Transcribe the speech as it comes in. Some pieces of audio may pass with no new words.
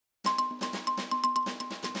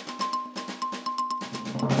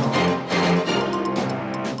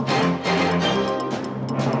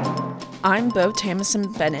I'm Bo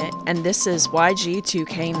Tamison Bennett, and this is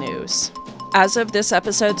YG2K News. As of this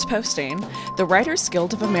episode's posting, the Writers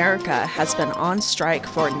Guild of America has been on strike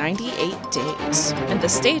for 98 days, and the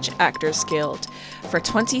Stage Actors Guild for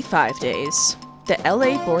 25 days. The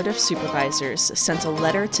LA Board of Supervisors sent a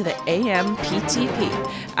letter to the AMPTP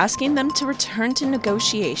asking them to return to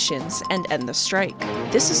negotiations and end the strike.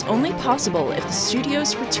 This is only possible if the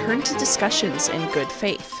studios return to discussions in good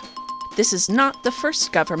faith. This is not the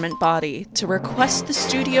first government body to request the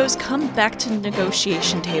studios come back to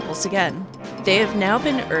negotiation tables again. They have now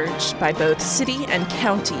been urged by both city and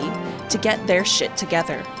county to get their shit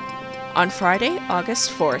together. On Friday, August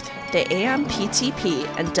 4th, the AMPTP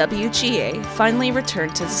and WGA finally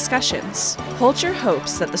returned to discussions. Hold your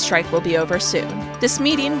hopes that the strike will be over soon. This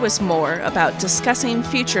meeting was more about discussing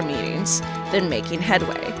future meetings than making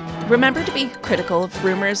headway. Remember to be critical of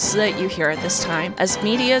rumors that you hear at this time, as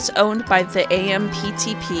medias owned by the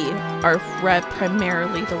AMPTP are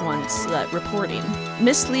primarily the ones reporting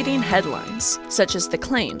misleading headlines, such as the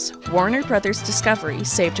claims Warner Brothers Discovery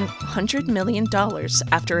saved $100 million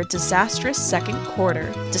after a disastrous second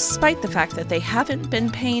quarter, despite the fact that they haven't been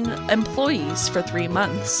paying employees for 3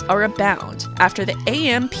 months, are abound after the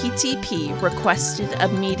AMPTP requested a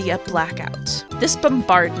media blackout. This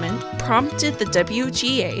bombardment prompted the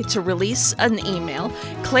WGA to release an email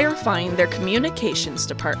clarifying their communications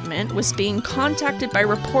department was being contacted by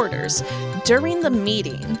reporters during the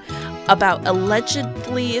meeting about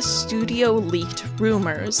allegedly studio-leaked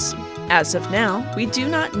rumors. As of now, we do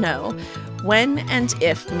not know when and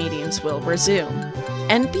if meetings will resume.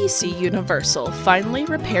 NBC Universal finally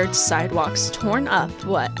repaired sidewalks torn up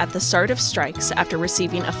at the start of strikes after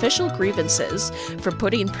receiving official grievances for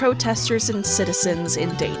putting protesters and citizens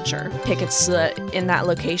in danger. Pickets in that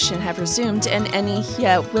location have resumed, and any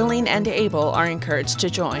willing and able are encouraged to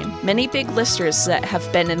join. Many big listers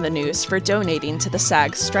have been in the news for donating to the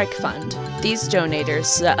SAG Strike Fund. These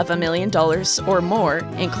donators of $1 million or more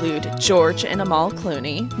include George and Amal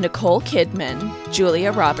Clooney, Nicole Kidman,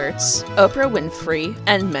 Julia Roberts, Oprah Winfrey,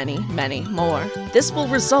 and many, many more. This will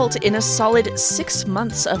result in a solid 6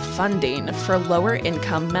 months of funding for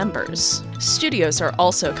lower-income members. Studios are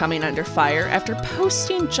also coming under fire after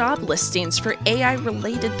posting job listings for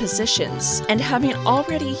AI-related positions and having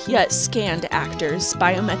already scanned actors'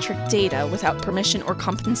 biometric data without permission or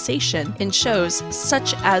compensation in shows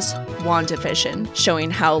such as WandaVision, showing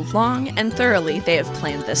how long and thoroughly they have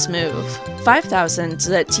planned this move. 5,000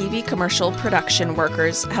 TV commercial production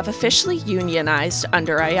workers have officially unionized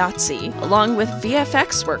under IATSE, along with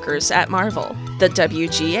VFX workers at Marvel. The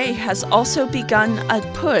WGA has also begun a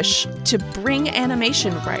push to bring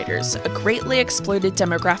animation writers, a greatly exploited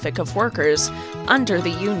demographic of workers, under the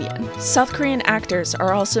union. South Korean actors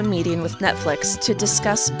are also meeting with Netflix to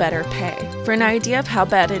discuss better pay. For an idea of how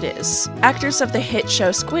bad it is, actors of the hit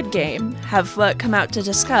show Squid Game have come out to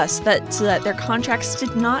discuss that their contracts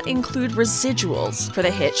did not include residuals for the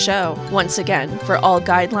hit show. Once again, for all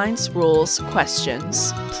guidelines, rules,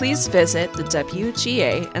 questions, please visit the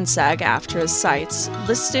WGA and SAG-AFTRA's sites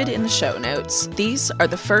listed in the show notes. These are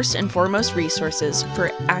the first and foremost resources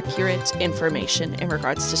for accurate information in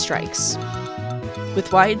regards to strikes. With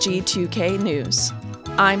YG2K News,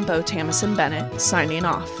 I'm Bo Tamison Bennett, signing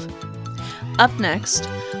off. Up next,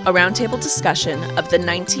 a roundtable discussion of the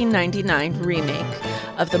 1999 remake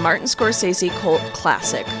of the Martin Scorsese cult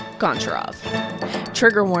classic, Gonch.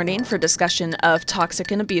 Trigger warning for discussion of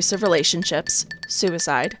toxic and abusive relationships,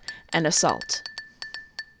 suicide, and assault.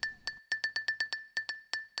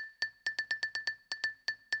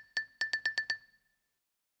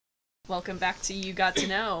 Welcome back to You Got to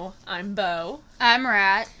Know. I'm Bo. I'm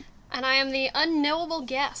Rat. And I am the unknowable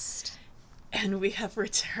guest. And we have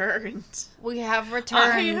returned. We have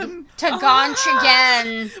returned to Gonch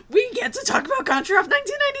again. We get to talk about Goncharov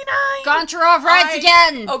 1999. Goncharov rides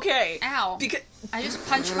again. Okay. Ow. Because I just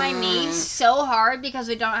punched my knee so hard because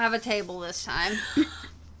we don't have a table this time.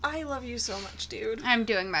 I love you so much, dude. I'm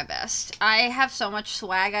doing my best. I have so much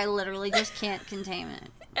swag, I literally just can't contain it.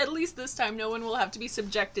 At least this time, no one will have to be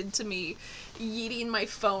subjected to me yeeting my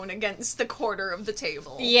phone against the corner of the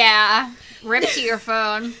table. Yeah. Rip to your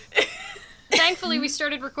phone. Thankfully, we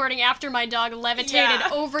started recording after my dog levitated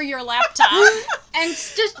over your laptop. And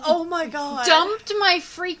just oh my god, dumped my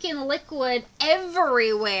freaking liquid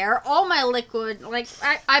everywhere. All my liquid. Like,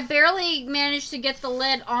 I barely managed to get the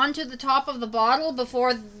lid onto the top of the bottle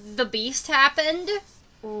before the beast happened.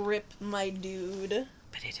 Rip, my dude.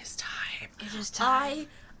 But it is time. It is time.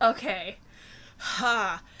 Okay.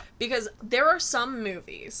 Because there are some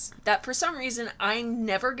movies that for some reason I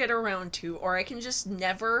never get around to, or I can just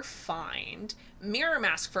never find. Mirror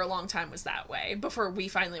Mask for a long time was that way, before we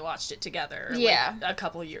finally watched it together, like, a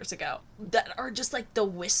couple years ago. That are just like The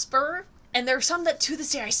Whisper, and there are some that to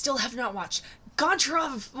this day I still have not watched. Gonch,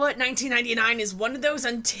 1999 is one of those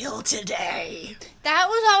until today. That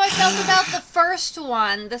was how I felt about the first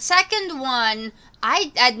one. The second one,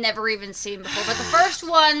 I'd never even seen before, but the first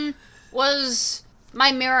one was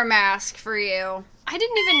my Mirror Mask for you. I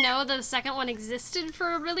didn't even know that the second one existed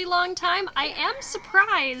for a really long time. I am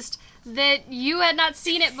surprised that you had not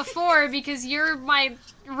seen it before, because you're my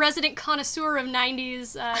resident connoisseur of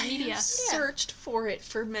 90s media. I searched for it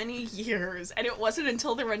for many years, and it wasn't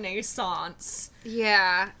until the Renaissance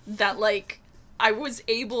that, like,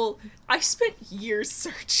 I spent years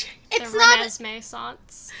searching. It's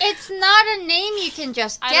Renaissance. It's not a name you can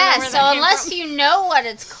just I don't know guess, where so that came unless from. you know what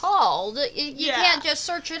it's called, you can't just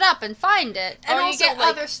search it up and find it. And or also, you get like-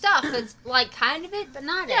 other stuff that's, like, kind of it, but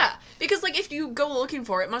not it. Yeah, because, like, if you go looking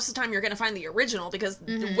for it, most of the time you're gonna find the original, because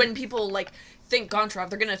when people, like, think Gonch,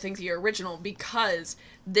 they're gonna think the original, because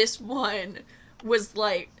this one was,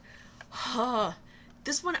 like,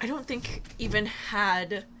 this one I don't think even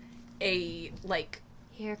had a, like,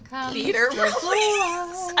 Here comes theater the release. boy.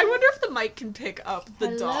 I wonder if the mic can pick up the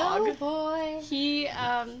Hello, dog. boy. He,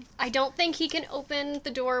 I don't think he can open the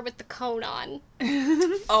door with the cone on.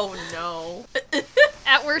 Oh no.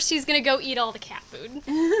 At worst, he's gonna go eat all the cat food.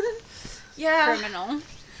 Yeah. Criminal.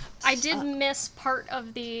 I did miss part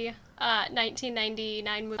of the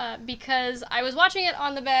 1999 movie because I was watching it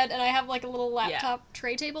on the bed, and I have like a little laptop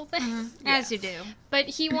tray table thing. As you do. But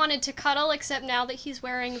he wanted to cuddle, except now that he's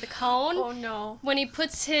wearing the cone. Oh no. When he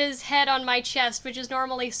puts his head on my chest, which is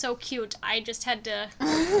normally so cute, I just had to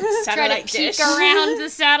try to peek around the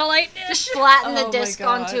satellite dish. Flatten Oh the my disc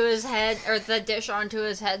God. onto his head, or the dish onto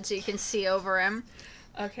his head so you can see over him.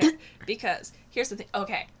 Okay, because here's the thing.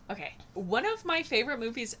 Okay. One of my favorite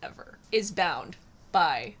movies ever is Bound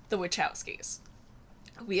by the Wachowskis.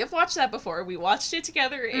 We have watched that before. We watched it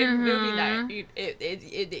together in movie night.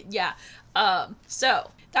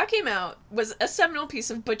 So that came out, was a seminal piece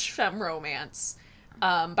of butch femme romance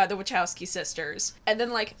by the Wachowski sisters. And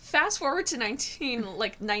then, like, fast forward to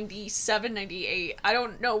 97, 98. I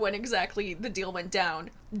don't know when exactly the deal went down.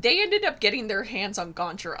 They ended up getting their hands on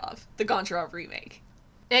Gonch, the Gonch remake.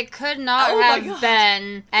 It could not Oh my have God.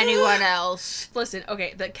 been anyone else. Listen,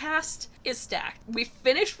 okay, the cast is stacked. We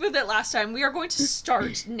finished with it last time. We are going to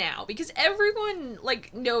start now, because everyone,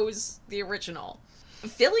 like, knows the original.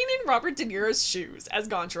 Filling in Robert De Niro's shoes as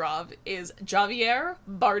Gonch is Javier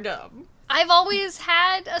Bardem. I've always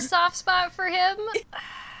had a soft spot for him.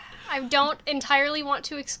 I don't entirely want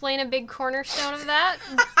to explain a big cornerstone of that.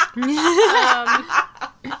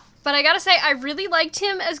 But I gotta say, I really liked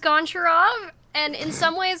him as Goncharov, and in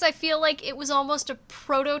some ways I feel like it was almost a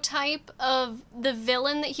prototype of the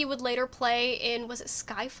villain that he would later play in, was it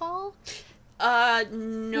Skyfall?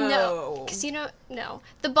 No. No.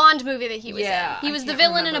 The Bond movie that he was in. He was the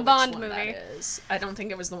villain in a Bond movie. That is. I don't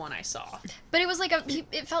think it was the one I saw. But it was like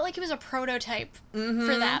it felt like he was a prototype for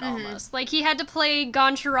that almost. Like he had to play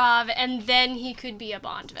Goncharov and then he could be a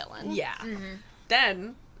Bond villain. Yeah.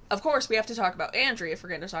 Then, of course, we have to talk about Andrea if we're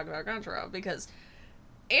going to talk about Gonch, because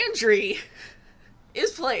Andrea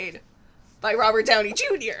is played by Robert Downey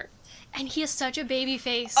Jr. And he has such a baby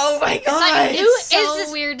face. Oh my god! It's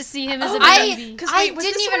so weird to see him as a baby. I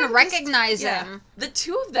didn't even recognize him. The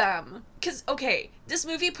two of them, because, okay, this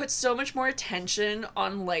movie puts so much more attention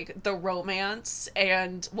on, like, the romance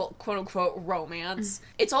and, well, quote-unquote romance.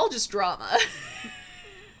 It's all just drama.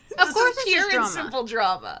 Of course it's pure just drama. and simple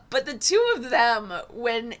drama. But the two of them,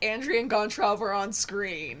 when Andrea and Gonch are on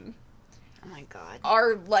screen, Oh my god.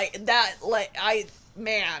 are, like, that, like,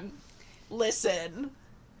 man, listen.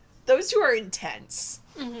 Those two are intense.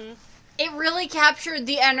 It really captured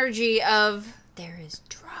the energy of there is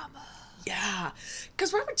drama. Yeah.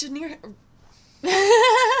 Because Robert De Niro...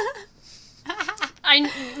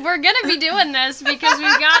 We're gonna be doing this because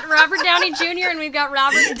we've got Robert Downey Jr. and we've got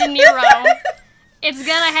Robert De Niro. It's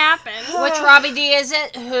gonna happen. Which Robbie D is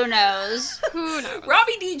it? Who knows? Who knows?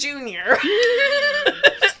 Robbie D. Jr.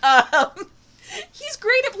 He's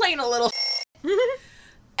great at playing a little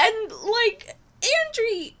and, like,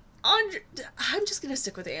 I'm just gonna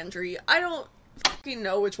stick with Andrea. I don't fucking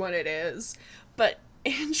know which one it is, but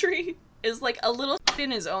Andrea is, like, a little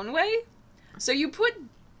in his own way. So you put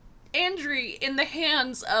Andrea in the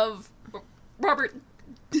hands of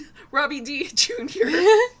Robbie D. Jr.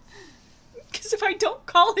 Because if I don't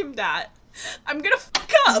call him that, I'm gonna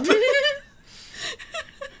fuck up.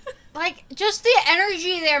 Like, just the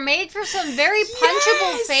energy there made for some very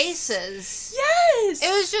punchable faces. Yes! It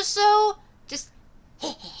was just so,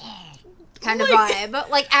 kind of vibe.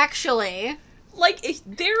 Like, actually. Like,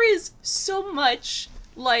 there is so much,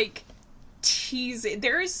 like, teasing.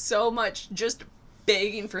 There is so much just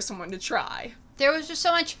begging for someone to try. There was just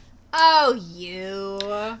so much, oh, you.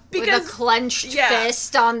 Because, with a clenched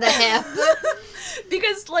fist on the hip.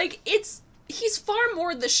 Because, like, he's far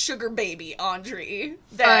more the sugar baby Andre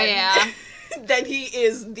than he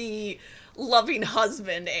is the loving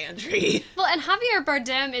husband Andre. Well, and Javier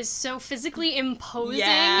Bardem is so physically imposing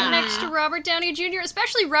next to Robert Downey Jr.,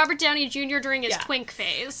 especially Robert Downey Jr. during his twink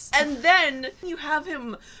phase. And then you have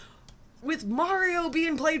him with Mario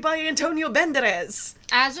being played by Antonio Banderas.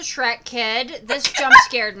 As a Shrek kid, this jump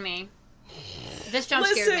scared me.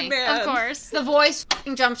 Listen, man. Of course. The voice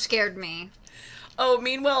fucking jump scared me. Oh,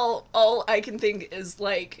 meanwhile, all I can think is,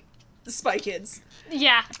 like, Spy Kids.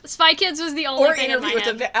 Yeah, Spy Kids was the only thing in my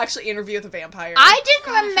head. Interview with a Vampire. I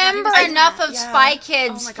didn't remember enough of Spy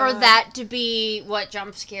Kids Oh for that to be what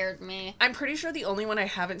jump scared me. I'm pretty sure the only one I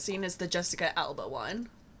haven't seen is the Jessica Alba one.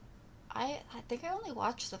 I think I only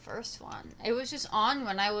watched the first one. It was just on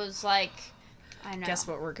when I was like, I know. Guess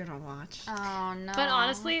what we're gonna watch? Oh, no. But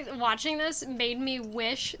honestly, watching this made me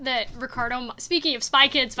wish that speaking of Spy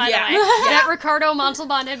Kids, by the way, that Ricardo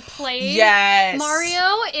Montalban had played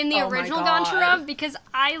Mario in the original Gonch, because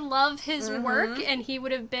I love his work, and he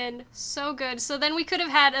would have been so good. So then we could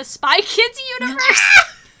have had a Spy Kids universe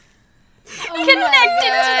connected to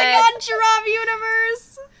the Gonch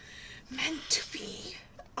universe. Meant to be.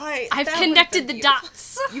 I've connected the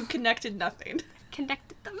dots. You've connected nothing.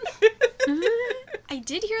 Connected them. I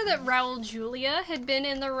did hear that Raul Julia had been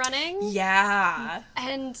in the running. Yeah.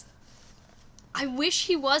 And I wish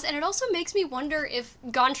he was. And it also makes me wonder if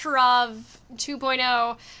Goncharov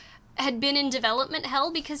 2.0 had been in development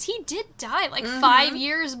hell, because he did die like 5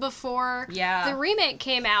 years before the remake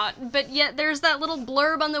came out. But yet there's that little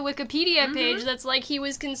blurb on the Wikipedia page that's like he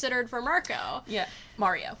was considered for Mario.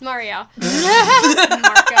 Mario. Marco.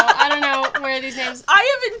 I don't know where these names...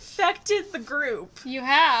 I have infected the group. You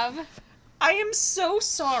have. I am so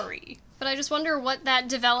sorry. But I just wonder what that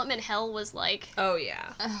development hell was like. Oh,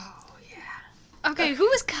 yeah. Okay, who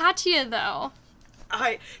was Katya, though?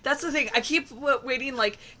 That's the thing. I keep waiting,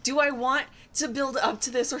 like, do I want to build up to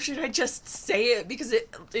this, or should I just say it? Because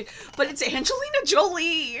but it's Angelina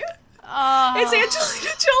Jolie. It's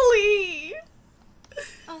Angelina Jolie.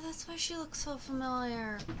 Oh, that's why she looks so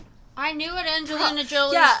familiar. I knew what Angelina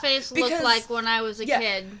Jolie's face looked like when I was a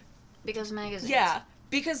kid. Because magazines. Yeah,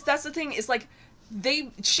 because that's the thing, is, like,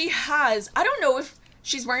 she has, I don't know if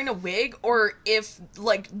she's wearing a wig or if,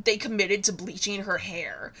 like, they committed to bleaching her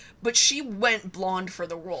hair, but she went blonde for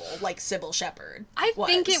the role, like Sybil Shepherd I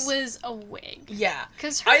think it was a wig. Yeah.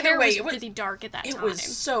 Because her hair was really dark at that time. It was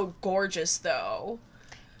so gorgeous, though.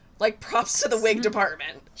 Like, props to the wig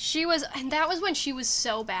department. She was, and that was when she was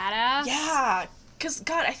so badass. Yeah. Because,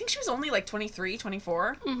 God, I think she was only, like, 23,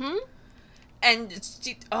 24. Mm-hmm. And,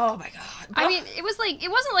 oh my God. I mean, it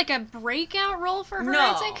wasn't like a breakout role for her,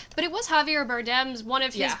 I'd say, but it was Javier Bardem's, one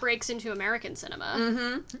of his breaks into American cinema.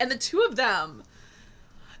 Mm-hmm. And the two of them,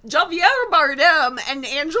 Javier Bardem and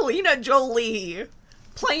Angelina Jolie,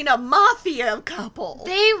 playing a mafia couple.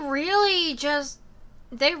 It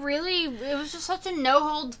was just such a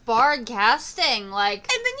no-holds-barred casting, like...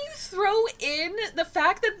 And then you throw in the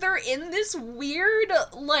fact that they're in this weird,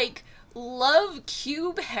 like, love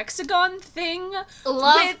cube hexagon thing.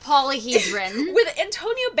 Love polyhedron. With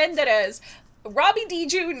Antonio Banderas, Robbie D.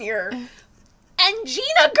 Jr., and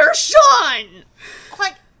Gina Gershon!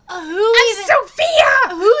 Like, Sophia!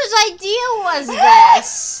 Whose idea was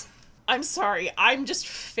this? I'm sorry, I'm just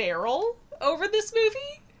feral over this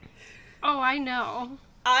movie. Oh, I know.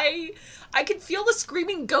 I can feel the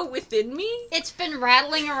screaming goat within me. It's been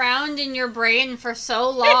rattling around in your brain for so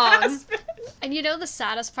long. And you know the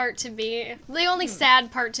saddest part to me, the only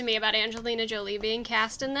sad part to me about Angelina Jolie being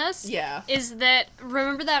cast in this, is that,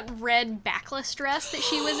 remember that red backless dress that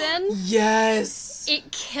she was in? Yes!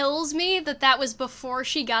 It kills me that was before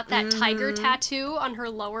she got that tiger tattoo on her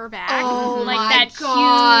lower back. Oh like my that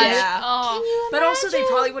God. huge. Yeah. Oh. Can you imagine? But also they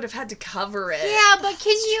probably would have had to cover it. Yeah, but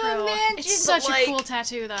can you True. imagine? It's such a cool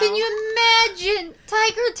tattoo, though. Can you imagine?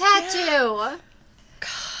 Tiger tattoo.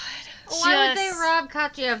 Why would they rob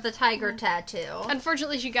Katya of the tiger tattoo?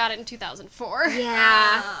 Unfortunately, she got it in 2004.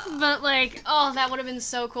 Yeah. But, like, oh, that would have been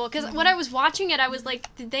so cool. Because when I was watching it, I was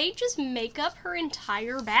like, did they just make up her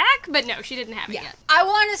entire back? But no, she didn't have it yet. I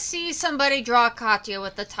want to see somebody draw Katya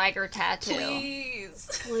with the tiger tattoo. Please.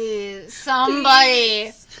 Please.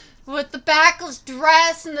 Somebody. Please. with the backless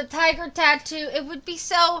dress and the tiger tattoo. It would be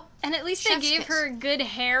so... And at least they Chef's gave kiss. her good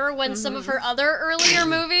hair when some of her other earlier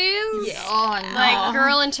movies. Yeah. Oh, no. Like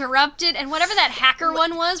Girl Interrupted and whatever that hacker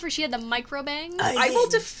one was where she had the micro bangs. I will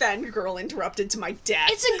defend Girl Interrupted to my death.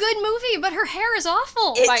 It's a good movie, but her hair is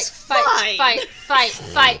awful. It's fine.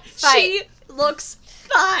 Fight. She looks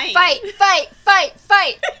fine.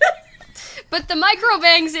 Fight. But the micro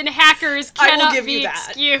bangs in Hackers I will cannot give be you that.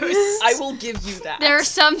 excused. I will give you that. There are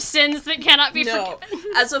some sins that cannot be No,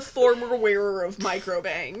 forgiven. as a former wearer of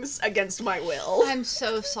microbangs against my will. I'm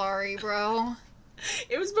so sorry, bro.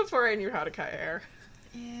 It was before I knew how to cut hair.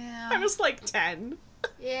 I Yeah. was like 10.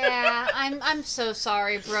 Yeah, I'm so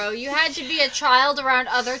sorry, bro. You had to be a child around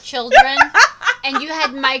other children, and you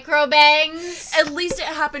had micro bangs. At least it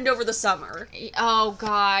happened over the summer. Oh,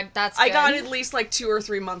 God, that's good. I got at least like 2 or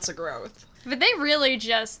 3 months of growth. But they really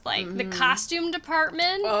just, like, the costume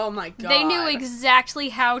department, Oh my god. they knew exactly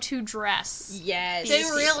how to dress. Yes. They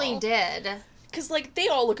really did. Because, like, they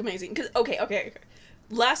all look amazing. Because, okay.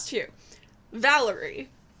 Last few. Valerie,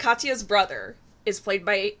 Katya's brother, is played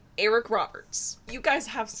by Eric Roberts. You guys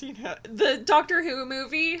have seen him. The Doctor Who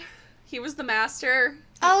movie. He was the master.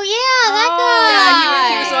 Oh, yeah, that Oh,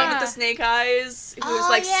 guy. He was the one with the snake eyes. Who was, Oh,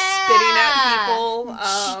 like, yeah. spitting at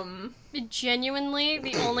people. Genuinely,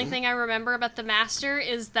 the only thing I remember about the Master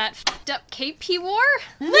is that f***ed up cape he wore.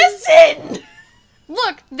 Listen!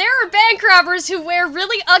 Look, there are bank robbers who wear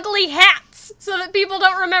really ugly hats so that people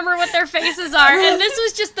don't remember what their faces are. And this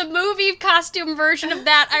was just the movie costume version of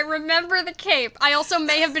that. I remember the cape. I also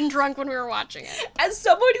may have been drunk when we were watching it. As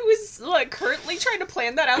someone who is, like, currently trying to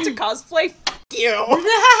plan that out to cosplay, f*** you.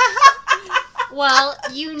 Well,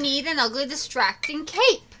 you need an ugly, distracting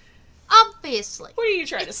cape. Obviously. What are you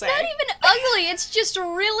trying to say? Not even ugly, it's just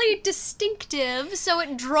really distinctive, so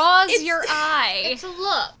it draws your eye. It's a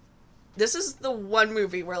look. This is the one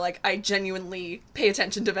movie where, like, I genuinely pay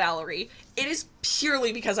attention to Valerie. It is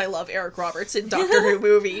purely because I love Eric Roberts in Doctor Who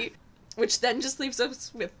movie, which then just leaves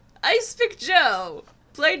us with Ice Pick Joe,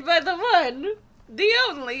 played by the one, the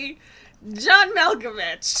only, John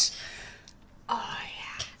Malkovich. Oh, yeah.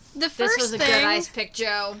 The first This was a thing, good Ice Pick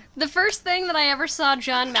Joe. The first thing that I ever saw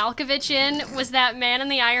John Malkovich in was that Man in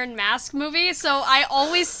the Iron Mask movie, so I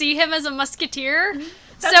always see him as a musketeer.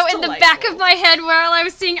 That's so in the back delightful. of my head while I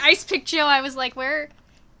was seeing Ice Pick Joe, I was like, where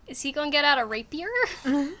is he gonna get out a rapier?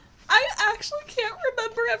 I actually can't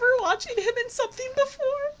remember ever watching him in something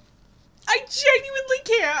before. I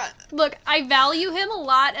genuinely can't. Look, I value him a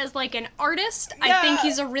lot as like an artist. I think Yeah.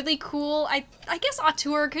 he's a really cool, I guess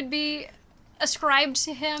auteur could be ascribed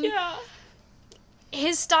to him. Yeah.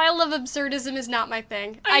 His style of absurdism is not my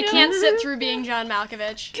thing. I I know. can't sit through being John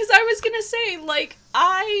Malkovich. Because I was gonna say, like,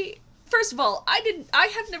 first of all, I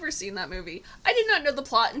have never seen that movie. I did not know the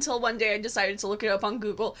plot until one day I decided to look it up on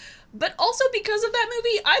Google. But also because of that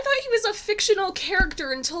movie, I thought he was a fictional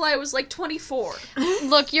character until I was, like, 24.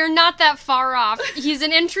 Look, you're not that far off. He's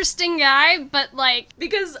an interesting guy, but like,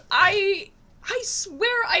 Because I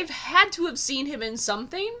swear I've had to have seen him in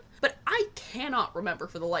something, but I cannot remember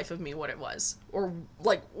for the life of me what it was. Or,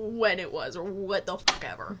 like, when it was, or what the fuck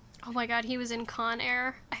ever. oh my god, he was in Con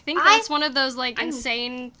Air. I think that's one of those like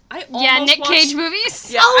insane, I yeah, almost Nick watched- Cage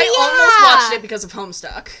movies. Yeah, Oh, I almost yeah! watched it because of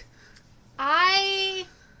Homestuck.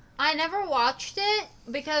 I never watched it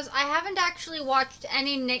because I haven't actually watched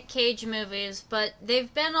any Nick Cage movies, but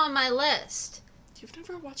they've been on my list. You've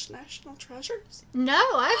never watched National Treasures? No,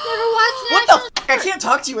 I've never watched What National... the fuck? I can't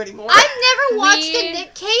talk to you anymore. I've never watched We- a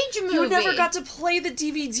Nick Cage movie. You never got to play the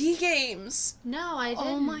DVD games. No, I didn't.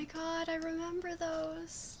 Oh my god, I remember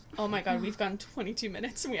those. Oh my god, we've gone 22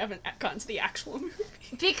 minutes and we haven't gotten to the actual movie.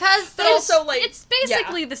 Because But also, like, It's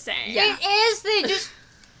basically the same. Yeah. it is. They just...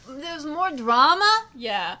 There's more drama.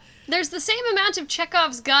 Yeah. There's the same amount of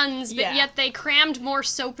Chekhov's guns, but Yeah. yet they crammed more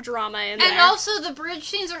soap drama in there. And also the bridge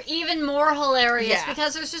scenes are even more hilarious Yeah.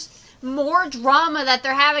 because there's just more drama that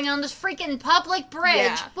they're having on this freaking public bridge.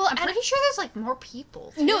 Yeah. Well, I'm pretty sure there's like more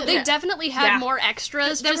people. no, too. they Yeah. definitely had Yeah. more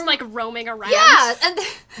extras, There just were- like roaming around. Yeah, and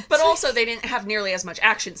But also, they didn't have nearly as much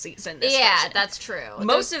action scenes in this yeah, version. that's true.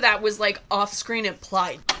 Most of that was, like, off-screen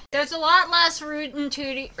implied. There's a lot less Rudy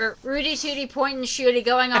Tooty point and shooty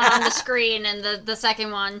going on the screen in the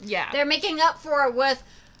second one. Yeah. They're making up for it with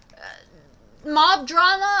mob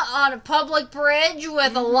drama on a public bridge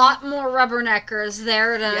with a lot more rubberneckers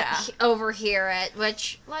there to Yeah. overhear it,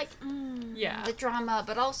 which, like, Yeah. the drama,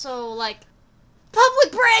 but also, like,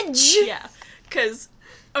 public bridge! Yeah. Because,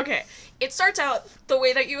 okay, it starts out the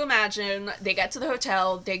way that you imagine. They get to the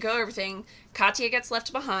hotel, they go everything. Katya gets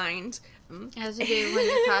left behind. As you do when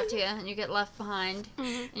you're Katya and you get left behind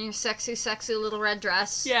in your sexy, sexy little red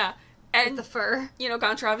dress. Yeah. With the fur. You know,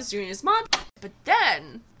 Goncharov is doing his mob. But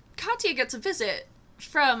then, Katya gets a visit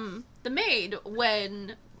from the maid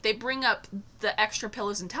when they bring up the extra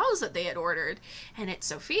pillows and towels that they had ordered, and it's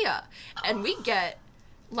Sophia. And we get,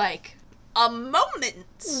 like, a moment.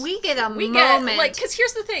 We get a moment. Like, because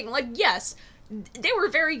here's the thing, like, yes, they were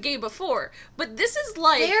very gay before, but this is,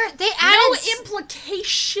 like, they added no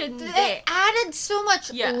implication there. They added so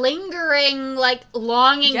much lingering, like,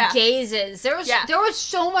 longing gazes. There was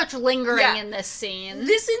so much lingering in this scene.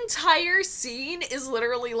 This entire scene is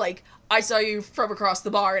literally, like, I saw you from across the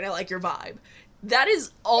bar and I like your vibe. That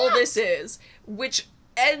is all this is, which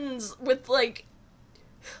ends with, like,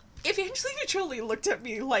 if Angelina Jolie looked at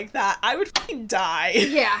me like that, I would fucking die.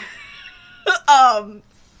 Yeah. I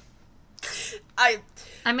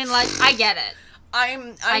mean, like, I get it.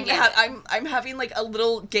 I'm having, like, a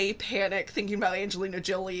little gay panic thinking about Angelina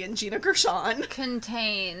Jolie and Gina Gershon.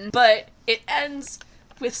 Contain. But it ends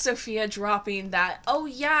with Sophia dropping that, oh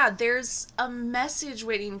yeah, there's a message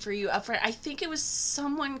waiting for you up front. I think it was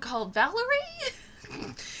someone called Valerie?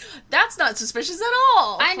 That's not suspicious at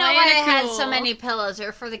all. I know why they had so many pillows.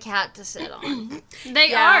 They're for the cat to sit on.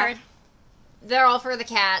 They are. They're all for the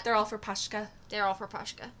cat. They're all for Pashka. They're all for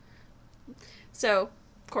Pashka. So,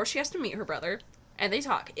 of course, she has to meet her brother, and they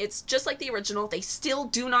talk. It's just like the original. They still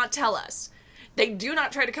do not tell us. They do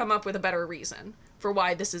not try to come up with a better reason for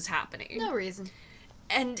why this is happening. No reason.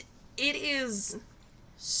 And it is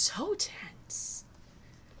so tense.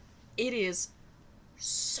 It is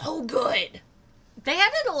so good. They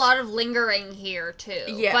added a lot of lingering here, too.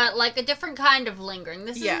 Yeah. But, like, a different kind of lingering.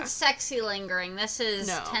 This isn't sexy lingering. This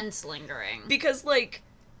is tense lingering. Because, like,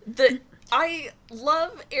 I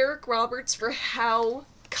love Eric Roberts for how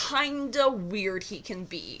kinda weird he can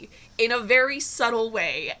be in a very subtle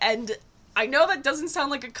way. And I know that doesn't sound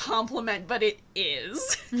like a compliment, but it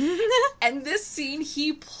is. And this scene,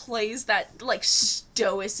 he plays that, like,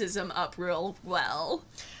 stoicism up real well.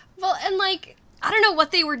 Well, and, like, I don't know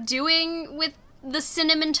what they were doing with the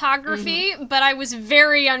cinematography, but I was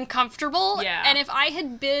very uncomfortable. Yeah. And if I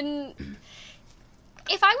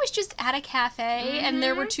was just at a cafe and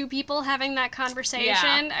there were two people having that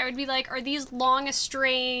conversation, I would be like, are these long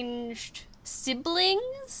estranged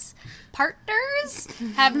siblings? Partners?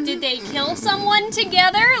 Did they kill someone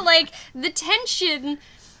together? Like, the tension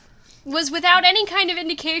was without any kind of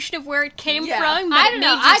indication of where it came from. But I don't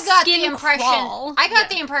know. I got the impression. Crawl. I got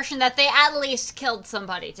the impression that they at least killed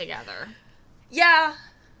somebody together. Yeah,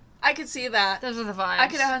 I could see that. Those are the vibes. I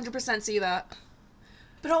could 100% see that.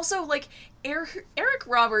 But also, like, Eric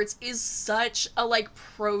Roberts is such a, like,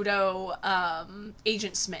 proto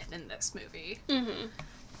Agent Smith in this movie. Mm-hmm.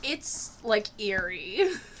 It's, like, eerie.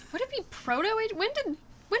 Would it be proto? When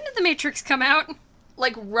did The Matrix come out?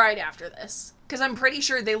 Like, right after this. Because I'm pretty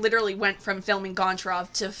sure they literally went from filming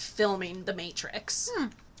Goncharov to filming The Matrix.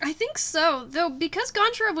 I think so. Though, because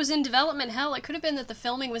Goncharov was in development hell, it could have been that the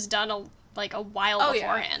filming was done a while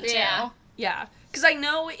beforehand, yeah. too. Yeah. Because I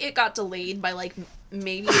know it got delayed by, like,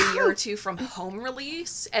 maybe a year or two from home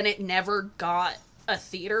release, and it never got a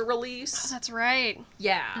theater release. Oh, that's right.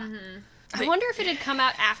 Yeah. Mm-hmm. I wonder if it had come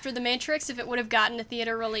out after The Matrix, if it would have gotten a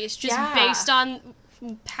theater release, just based on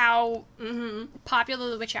how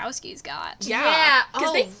popular the Wachowskis got. Yeah.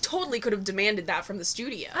 Because they totally could have demanded that from the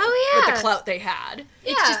studio. Oh, yeah. With the clout they had.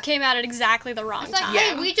 It just came out at exactly the wrong time.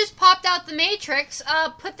 Hey, we just popped out The Matrix.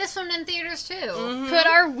 Put this one in theaters, too. Mm-hmm. Put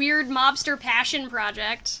our weird mobster passion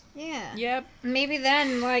project. Yeah. Yep. Maybe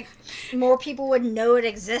then, like, more people would know it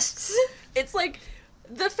exists. It's like,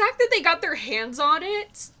 the fact that they got their hands on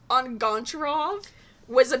it, on Goncharov,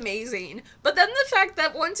 was amazing. But then the fact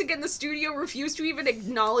that, once again, the studio refused to even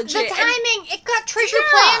acknowledge it. The timing, it got treasure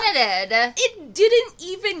planeted. It didn't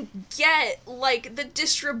even get, like, the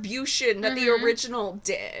distribution that the original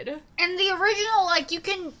did. And the original, like, you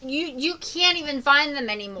can't even find them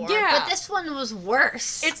anymore. Yeah. But this one was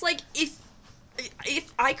worse. It's like,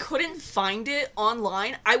 if I couldn't find it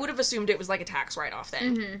online, I would have assumed it was, like, a tax write-off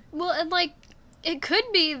then. Mm-hmm. Well, and, like, it could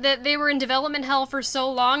be that they were in development hell for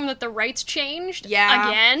so long that the rights changed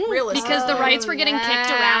again. Realistically. Because the rights were getting kicked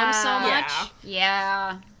around so much.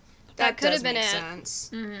 Yeah. That could have been it. Sense.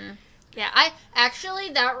 Mm-hmm. Yeah,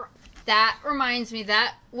 that reminds me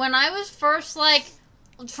that when I was first, like,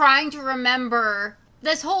 trying to remember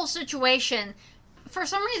this whole situation, for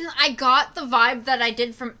some reason I got the vibe that I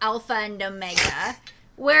did from Alpha and Omega,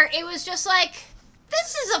 where it was just like,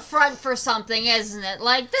 this is a front for something, isn't it?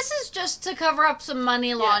 Like, this is just to cover up some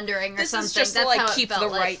money laundering or something. This is just That's to, like, how keep the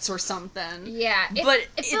rights or something. Yeah. But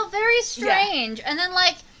it felt very strange. Yeah. And then,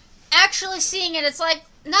 like, actually seeing it, it's like,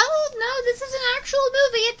 no, this is an actual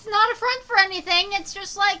movie. It's not a front for anything. It's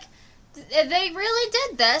just, like, they really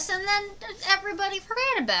did this, and then everybody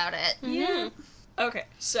forgot about it. Yeah. Okay,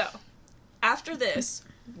 so after this,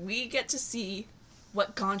 we get to see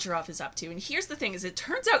what Goncharov is up to. And here's the thing, is it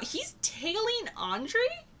turns out he's tailing Andre?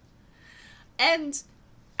 And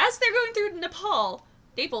as they're going through Naples,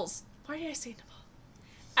 why did I say Nepal?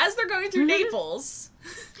 As they're going through Naples...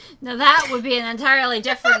 Now that would be an entirely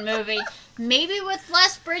different movie. Maybe with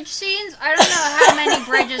less bridge scenes? I don't know how many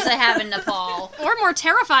bridges they have in Nepal. Or more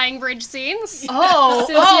terrifying bridge scenes. Since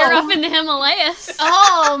you're up in the Himalayas.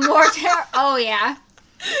 Oh, yeah.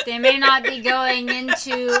 They may not be going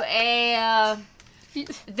into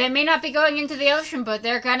They may not be going into the ocean, but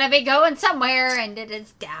they're gonna be going somewhere, and it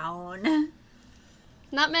is down.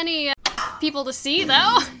 Not many people to see,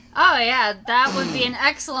 though. Oh, yeah. That would be an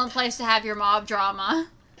excellent place to have your mob drama.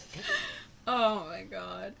 Oh, my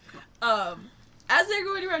God. As they're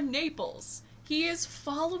going around Naples, he is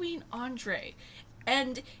following Andre.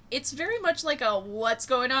 And it's very much like a, what's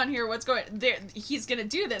going on here? He's gonna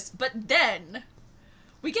do this. But then,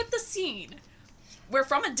 we get the scene where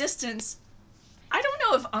from a distance, I don't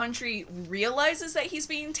know if Andre realizes that he's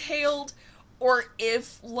being tailed, or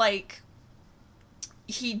if, like,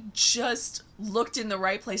 he just looked in the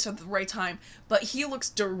right place at the right time, but he looks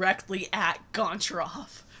directly at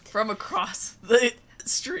Goncharov from across the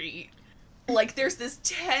street. Like, there's this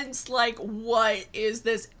tense, like, what is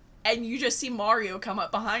this? And you just see Mario come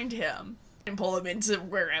up behind him and pull him into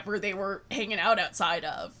wherever they were hanging out outside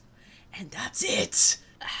of. And that's it.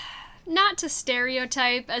 Not to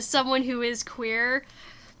stereotype as someone who is queer,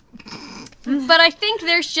 but I think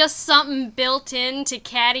there's just something built into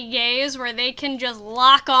catty gays where they can just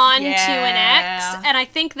lock on to an ex, and I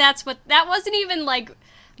think that wasn't even, like,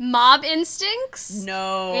 mob instincts.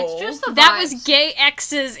 No. It's just the vibes. That was gay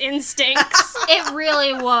ex's instincts. It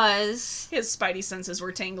really was. His spidey senses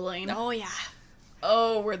were tingling. Oh, yeah.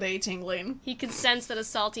 Oh, were they tingling? He could sense that a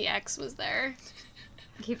salty ex was there.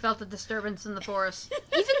 He felt the disturbance in the forest.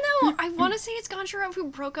 Even though I want to say it's Goncharov who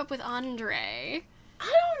broke up with Andre.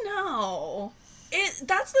 I don't know.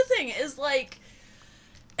 That's the thing, is, like,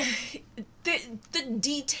 the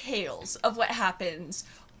details of what happens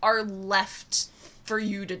are left for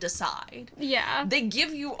you to decide. Yeah. They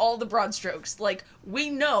give you all the broad strokes. Like,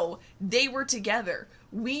 we know they were together.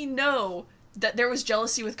 We know that there was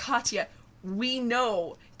jealousy with Katya. We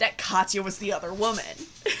know that Katya was the other woman.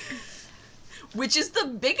 Which is the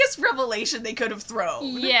biggest revelation they could have thrown.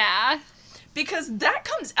 Yeah. Because that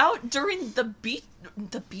comes out during the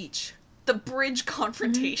bridge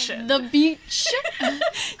confrontation. The beach.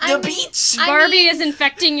 Beach! Barbie is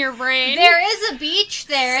infecting your brain. There is a beach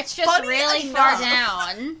there. It's just Funny really enough. far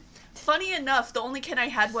down. Funny enough, the only Ken I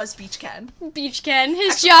had was Beach Ken. Beach Ken.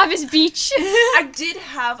 His job is beach. I did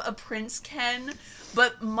have a Prince Ken,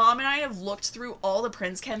 but Mom and I have looked through all the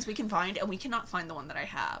Prince Kens we can find, and we cannot find the one that I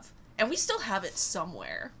have. And we still have it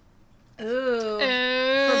somewhere. Ooh.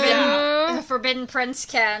 Yeah. Forbidden Prince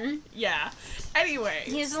Ken. Yeah. Anyway.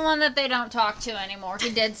 He's the one that they don't talk to anymore. He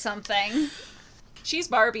did something. She's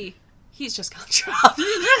Barbie. He's just Goncharov.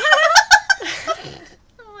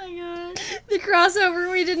 Oh my god. The crossover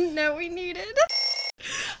we didn't know we needed.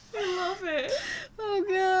 I love it. Oh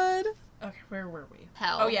god. Okay, where were we?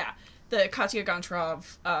 Hell. Oh yeah. The Katya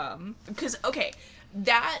Goncharov, because, okay,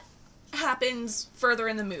 that happens further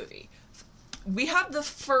in the movie. We have the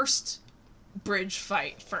first bridge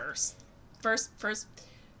fight first.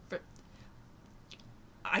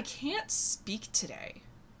 I can't speak today.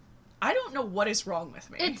 I don't know what is wrong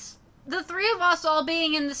with me. It's the three of us all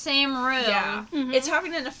being in the same room. Yeah. Mm-hmm. It's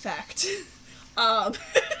having an effect. Our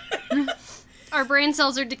brain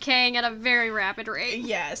cells are decaying at a very rapid rate.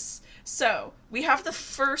 Yes. So, we have the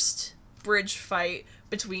first bridge fight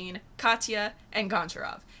between Katya and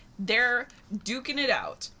Goncharov. They're duking it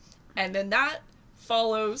out. And then that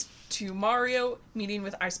follows to Mario meeting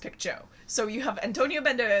with Ice Pick Joe. So you have Antonio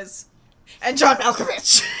Banderas and John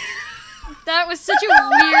Malkovich. That was such a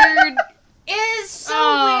weird... It is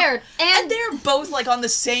so weird. And they're both, like, on the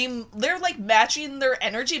same... They're, like, matching their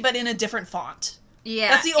energy, but in a different font.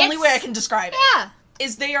 Yeah. That's the only way I can describe it. Yeah.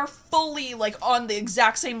 Is they are fully, like, on the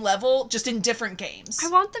exact same level, just in different games. I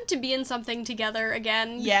want them to be in something together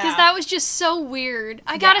again. Yeah. Because that was just so weird.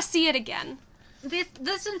 I gotta see it again.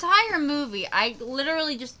 This entire movie, I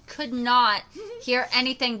literally just could not hear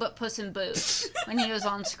anything but Puss in Boots when he was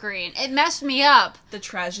on screen. It messed me up. The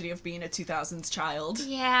tragedy of being a 2000s child.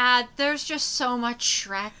 Yeah, there's just so much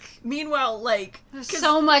Shrek. Meanwhile, like... There's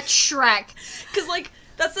so much Shrek. Because, like,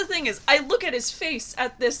 that's the thing is, I look at his face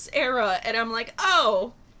at this era, and I'm like,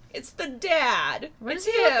 oh, it's the dad. What it's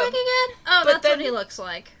does he him. look like again? Oh, But that's then- what he looks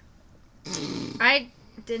like. I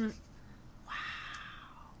didn't...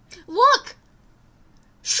 Look!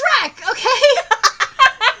 Shrek, okay?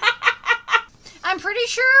 I'm pretty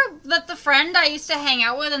sure that the friend I used to hang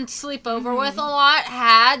out with and sleep over with a lot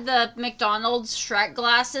had the McDonald's Shrek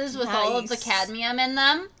glasses with all of the cadmium in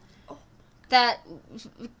them. That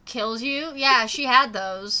kills you. Yeah, she had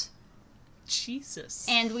those. Jesus.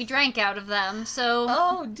 And we drank out of them, so...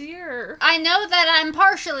 Oh, dear. I know that I'm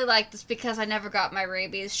partially like this because I never got my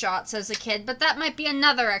rabies shots as a kid, but that might be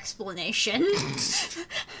another explanation.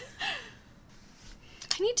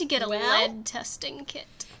 I need to get a lead testing kit.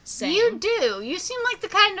 Same. You do. You seem like the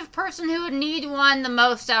kind of person who would need one the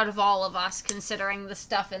most out of all of us, considering the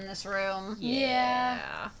stuff in this room.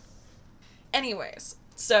 Yeah. Anyways,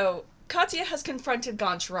 so Katya has confronted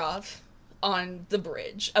Goncharov on the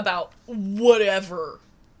bridge about whatever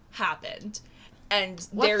happened. And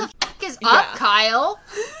What they're... the fuck is up, Kyle?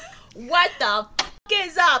 What the fuck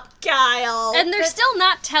is up, Kyle? And they're still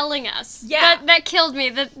not telling us. Yeah. That killed me.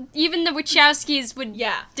 That even the Wachowskis would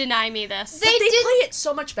deny me this. They play it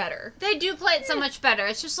so much better. They do play it so much better.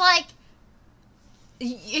 It's just like...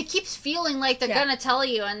 It keeps feeling like they're gonna tell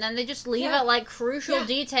you, and then they just leave out, like, crucial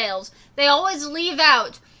details. They always leave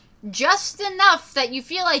out just enough that you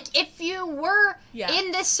feel like if you were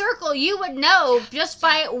in this circle, you would know just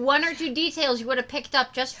by one or two details you would have picked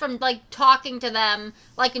up just from, like, talking to them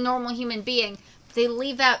like a normal human being. They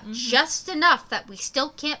leave out just enough that we still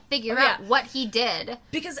can't figure out what he did.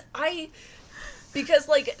 Because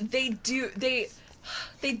like, they do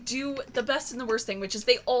the best and the worst thing, which is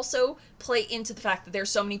they also play into the fact that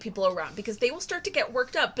there's so many people around, because they will start to get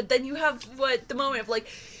worked up, but then you have the moment of, like,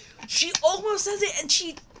 she almost says it and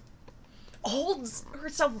she holds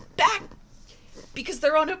herself back because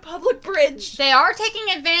they're on a public bridge. They are taking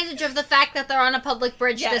advantage of the fact that they're on a public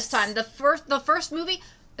bridge this time. The first movie,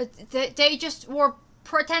 they just were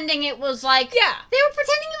pretending it was like... Yeah. They were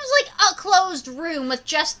pretending it was like a closed room with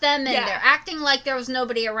just them in there, acting like there was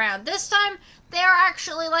nobody around. This time, they're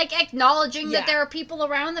actually, like, acknowledging that there are people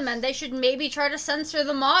around them, and they should maybe try to censor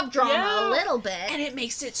the mob drama a little bit. And it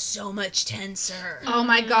makes it so much tenser. Oh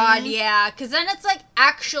my god, yeah. Because then it's, like,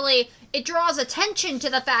 actually... It draws attention to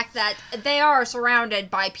the fact that they are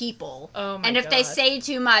surrounded by people. Oh my And if God. they say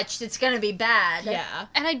too much, it's gonna be bad. Yeah.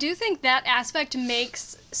 And I do think that aspect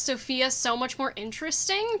makes Sophia so much more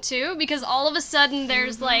interesting, too, because all of a sudden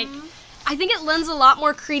there's, like... I think it lends a lot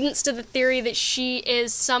more credence to the theory that she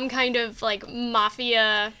is some kind of, like,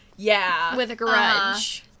 mafia with a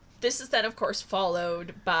grudge. This is then, of course,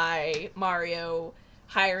 followed by Mario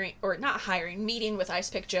meeting with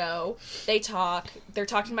Ice Pick Joe. They talk. They're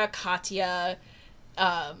talking about Katya.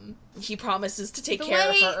 He promises to take care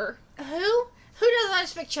of her. Who does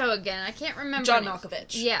Ice Pick Joe again? I can't remember. John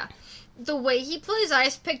Malkovich. Yeah. The way he plays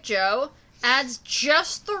Ice Pick Joe adds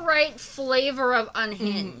just the right flavor of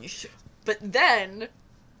unhinged. But then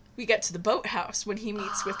we get to the boathouse when he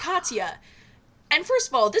meets with Katya. And first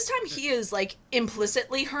of all, this time he is, like,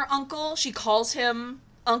 implicitly her uncle. She calls him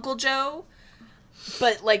Uncle Joe.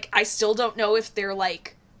 But, like, I still don't know if they're,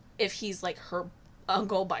 like, if he's, like, her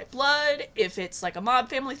uncle by blood, if it's, like, a mob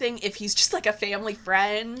family thing, if he's just, like, a family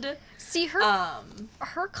friend. See,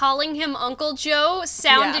 her calling him Uncle Joe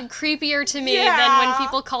sounded creepier to me than when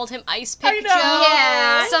people called him Ice Pick Joe.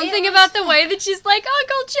 Yeah. Something about the way that she's like,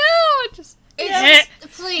 Uncle Joe!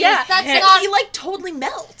 Please, that's not... He, like, totally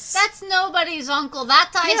melts. That's nobody's uncle.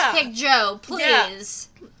 That's Ice Pick Joe. Please.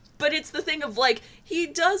 Yeah. But it's the thing of, like, he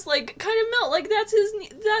does, like, kind of melt. Like, that's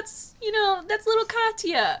little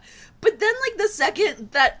Katya. But then, like, the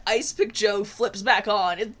second that Ice Pick Joe flips back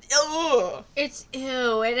on, It's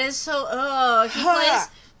ew. It is so He plays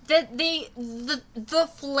the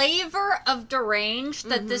flavor of deranged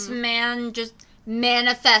that this man just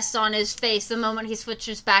manifests on his face the moment he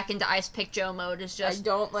switches back into Ice Pick Joe mode is just... I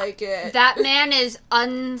don't like it. That man is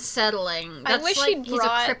unsettling. That's he's a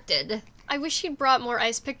cryptid. I wish he'd brought more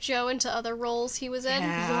Ice Pick Joe into other roles he was in.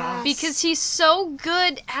 Yes. Because he's so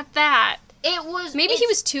good at that. Maybe he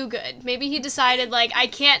was too good. Maybe he decided, like, I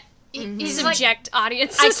can't subject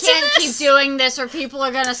audiences I to can't this. keep doing this or people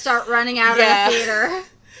are gonna start running out of the theater.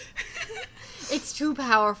 It's too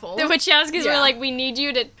powerful. The Wachowskis were like, we need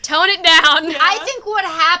you to tone it down. Yeah. I think what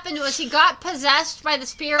happened was he got possessed by the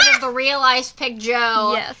spirit of the real Ice Pick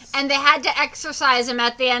Joe. Yes. And they had to exorcise him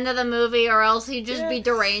at the end of the movie or else he'd just be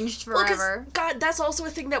deranged forever. Well, God, that's also a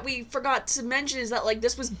thing that we forgot to mention is that, like,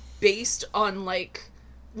 this was based on, like,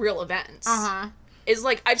 real events. Is,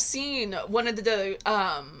 like, I've seen one of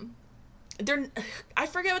I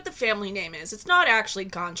forget what the family name is. It's not actually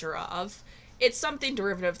Goncharov. It's something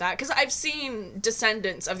derivative of that, because I've seen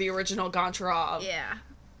descendants of the original Goncharov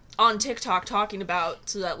on TikTok talking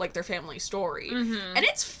about like their family story. Mm-hmm. And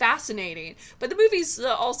it's fascinating. But the movies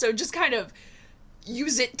also just kind of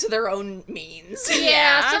use it to their own means.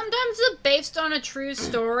 Yeah, sometimes the based on a true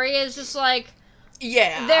story is just like,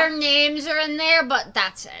 yeah, their names are in there, but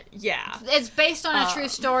that's it. Yeah. It's based on a true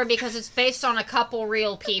story because it's based on a couple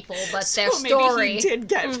real people, but so their story... maybe he did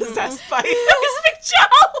get possessed by Ice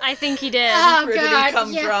Joe. I think he did. Oh, Where God, did he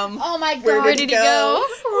come yeah. from? Oh, my God. Where did he go?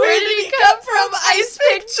 Where did he come from, Ice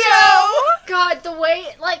Pick Joe? God, the way,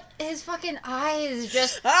 like, his fucking eyes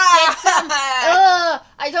just Ah! did some...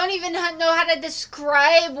 I don't even know how to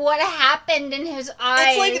describe what happened in his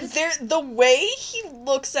eyes. It's like, the way he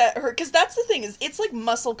looks at her, because that's the thing, is it's like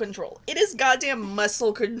muscle control. It is goddamn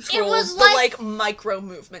muscle control. It was the, like, micro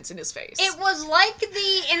movements in his face. It was like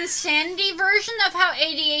the Insanity version of how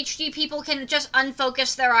ADHD people can just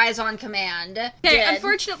unfocus their eyes on command. Okay,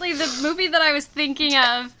 unfortunately, the movie that I was thinking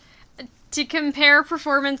of to compare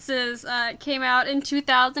performances came out in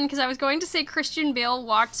 2000, because I was going to say Christian Bale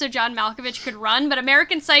walked so John Malkovich could run, but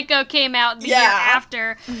American Psycho came out the year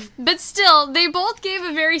after. But still, they both gave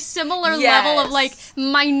a very similar level of, like,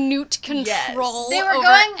 minute control They were over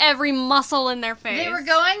going- every muscle in their face. They were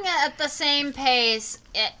going at the same pace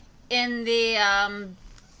in the,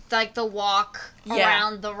 like, the walk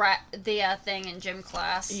around the thing in gym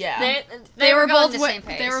class. Yeah. They were going both the same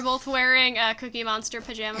pace. They were both wearing Cookie Monster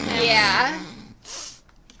pajama pants. Yeah.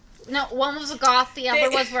 No, one was a goth, the other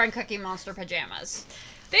was wearing Cookie Monster pajamas.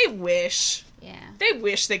 They wish. Yeah. They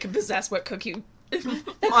wish they could possess what Cookie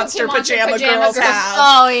Monster pajama girls girls have.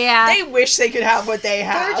 Oh, yeah. They wish they could have what they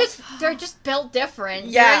have. They're just built different.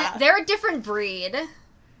 Yeah. They're a different breed.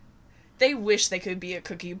 They wish they could be a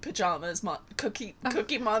Cookie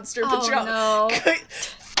Monster pajama. Oh, no.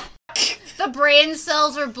 The brain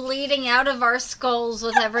cells are bleeding out of our skulls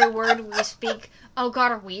with every word we speak. Oh,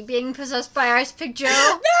 God, are we being possessed by Ice Pick Joe?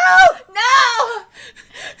 No!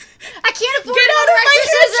 I can't afford Get out of my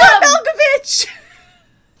head, John Malkovich!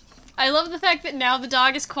 I love the fact that now the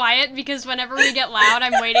dog is quiet, because whenever we get loud,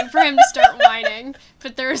 I'm waiting for him to start whining.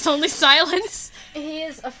 But there is only silence. He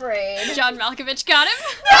is afraid. John Malkovich got him.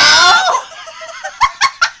 No!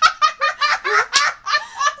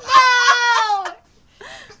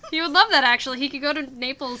 He would love that, actually. He could go to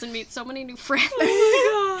Naples and meet so many new friends.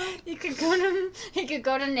 He could go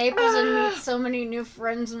to Naples and meet so many new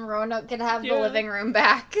friends, and Roanoke could have the living room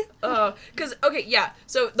back. So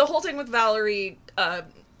the whole thing with Valerie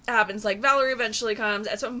happens. Like, Valerie eventually comes.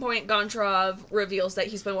 At some point, Goncharov reveals that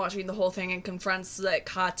he's been watching the whole thing and confronts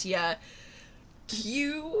Katya.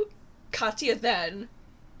 Katya then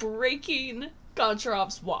breaking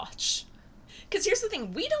Goncharov's watch. Because here's the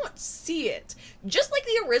thing, we don't see it. Just like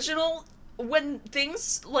the original, when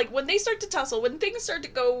things, like, when they start to tussle, when things start to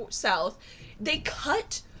go south, they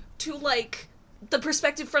cut to, like, the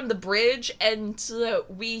perspective from the bridge, and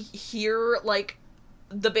we hear, like,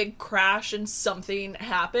 the big crash and something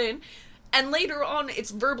happen. And later on,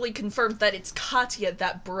 it's verbally confirmed that it's Katya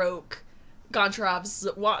that broke Goncharov's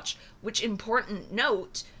watch, which, important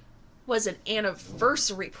note, was an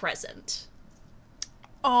anniversary present.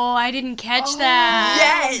 Oh, I didn't catch that.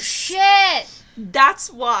 Yes! Shit!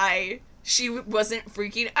 That's why she wasn't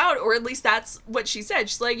freaking out, or at least that's what she said.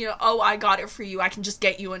 She's like, oh, I got it for you, I can just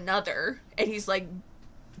get you another. And he's like,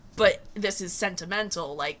 but this is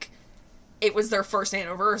sentimental, like, it was their first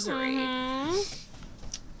anniversary. Mm-hmm.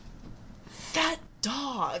 That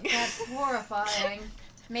dog. That's horrifying.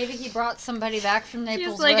 Maybe he brought somebody back from Naples.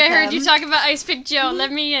 He's like, I heard you talk about Ice Pick Joe,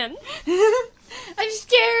 let me in. I'm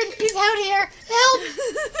scared. He's out here. Help!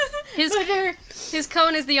 His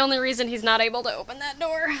cone is the only reason he's not able to open that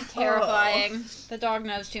door. Terrifying. The dog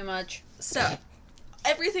knows too much. So,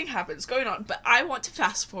 everything happens going on, but I want to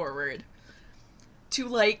fast forward to,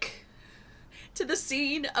 like, to the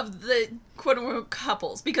scene of the quote-unquote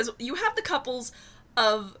couples, because you have the couples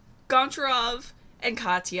of Goncharov and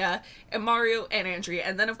Katya, and Mario and Andrea,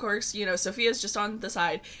 and then, of course, Sophia's just on the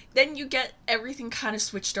side. Then you get everything kind of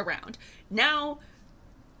switched around. Now,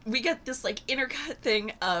 we get this, like, intercut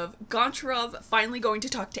thing of Goncharov finally going to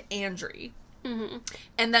talk to Andrea,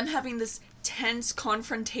 and them having this tense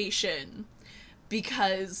confrontation,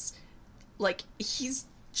 because, like, he's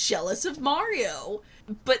jealous of Mario.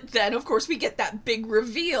 But then, of course, we get that big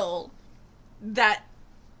reveal that,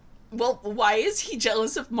 well, why is he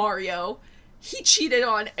jealous of Mario? He cheated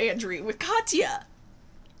on Andrea with Katya.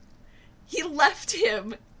 He left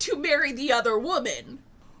him to marry the other woman.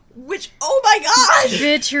 Which, oh my god!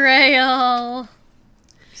 Betrayal.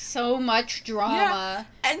 So much drama. Yeah.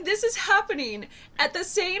 And this is happening at the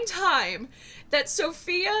same time that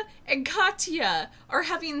Sophia and Katya are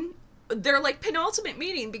having their, like, penultimate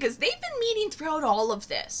meeting, because they've been meeting throughout all of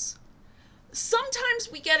this. Sometimes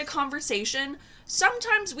we get a conversation,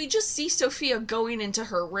 sometimes we just see Sophia going into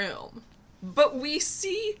her room. But we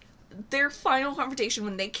see their final confrontation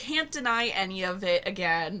when they can't deny any of it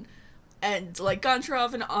again, and, like,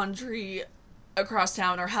 Goncharov and Andrei across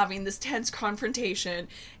town are having this tense confrontation,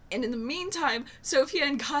 and in the meantime, Sophia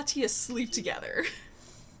and Katya sleep together.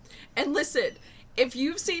 And listen, if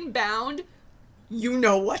you've seen Bound, you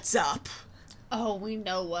know what's up. Oh, we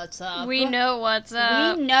know what's up. We know what's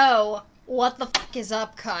up. We know what the fuck is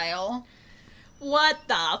up, Kyle. What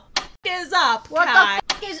the f*** is up, What Kai?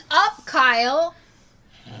 the fuck is up, Kyle?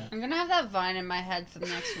 I'm gonna have that vine in my head for the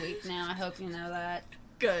next week now. I hope you know that.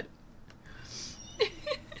 Good.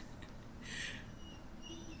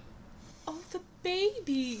 Oh, the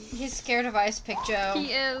baby. He's scared of Ice Pick Joe. He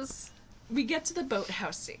is. We get to the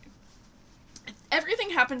boathouse scene.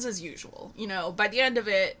 Everything happens as usual. You know, by the end of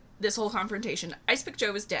it, this whole confrontation, Ice Pick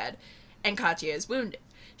Joe is dead, and Katya is wounded.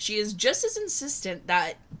 She is just as insistent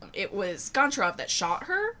that it was Goncharov that shot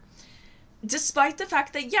her, despite the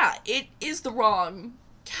fact that, yeah, it is the wrong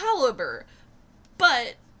caliber,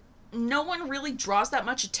 but no one really draws that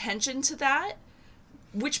much attention to that,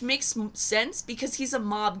 which makes sense because he's a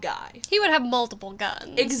mob guy. He would have multiple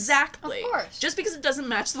guns. Exactly. Of course. Just because it doesn't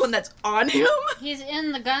match the one that's on him. He's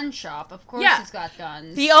in the gun shop. Of course Yeah. he's got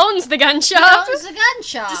guns. He owns the gun He shop. owns the gun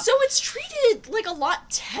shop. So it's treated, like, a lot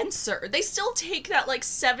tenser. They still take that, like,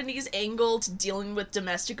 70s angle to dealing with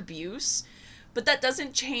domestic abuse, but that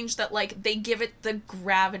doesn't change that, like, they give it the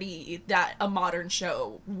gravity that a modern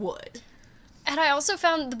show would. And I also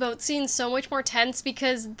found the boat scene so much more tense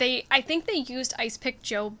because I think they used Ice Pick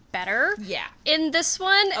Joe better Yeah. in this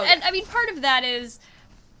one. Oh, and yeah. I mean, part of that is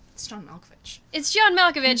It's John Malkovich. it's John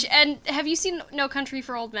Malkovich. And have you seen No Country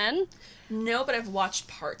for Old Men? No, but I've watched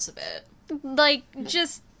parts of it. Like,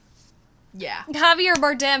 just Yeah. Javier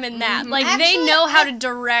Bardem in that. Like, they Actually, know how to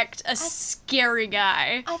direct a scary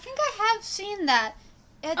guy. I think I have seen that.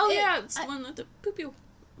 It's the one with the poo-poo.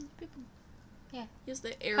 Yeah. He has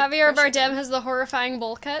the air Javier pressure Bardem gun. has the horrifying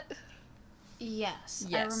bowl cut. Yes.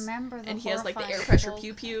 Yes. I remember the And he has, like, the air horrifying pressure bowl-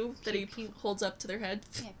 pew-pew that he pew-pew. holds up to their head.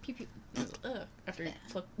 Yeah, pew pew. Ugh, after he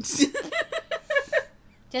flips.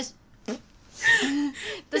 Just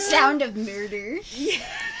the sound of murder.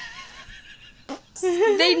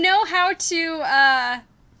 They know how to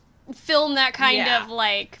film that kind Yeah. of,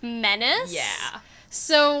 like, menace. Yeah.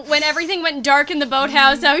 So when everything went dark in the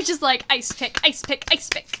boathouse, I was just like, ice pick, ice pick, ice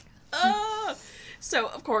pick. So,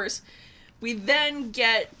 of course, we then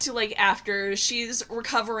get to, like, after she's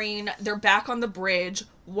recovering, they're back on the bridge.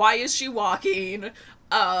 Why is she walking?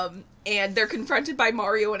 And they're confronted by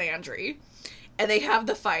Mario and Andrei. And they have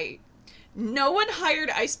the fight. No one hired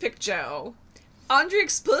Ice Pick Joe. Andrei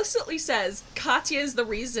explicitly says Katya is the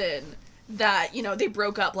reason that, you know, they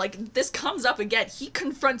broke up. Like, this comes up again. He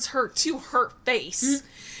confronts her to her face.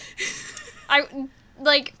 I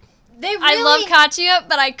Really, love Katya,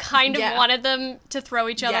 but I kind of Yeah. wanted them to throw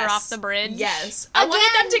each other Yes. off the bridge. Yes. I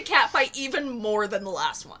wanted them to catfight even more than the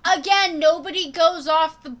last one. Again, nobody goes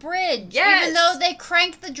off the bridge. Yes. Even though they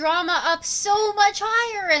cranked the drama up so much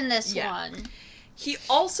higher in this Yeah. one. He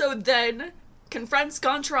also then confronts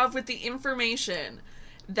Goncharov with the information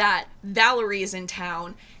that Valerie is in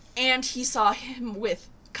town, and he saw him with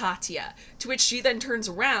Katya, to which she then turns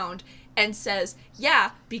around and says,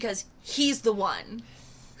 yeah, because he's the one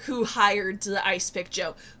who hired the Ice Pick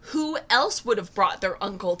Joe. Who else would have brought their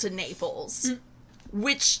uncle to Naples?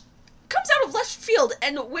 Which comes out of left field,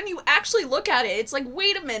 and when you actually look at it, it's like,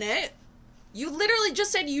 wait a minute, you literally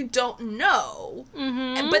just said you don't know.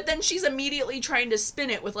 Mm-hmm. But then she's immediately trying to spin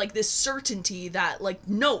it with, like, this certainty that, like,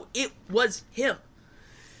 no, it was him.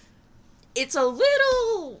 It's a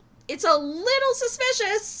little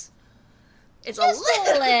suspicious. It's Just a little.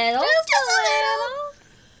 Just a little.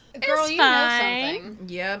 Girl, It's you fine. know something.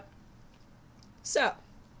 Yep. So,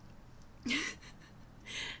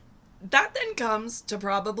 that then comes to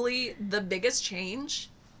probably the biggest change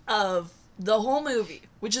of the whole movie,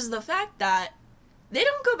 which is the fact that they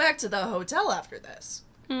don't go back to the hotel after this.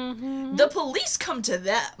 Mm-hmm. The police come to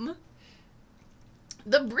them.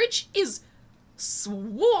 The bridge is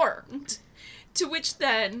swarmed. To which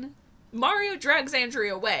then Mario drags Andrei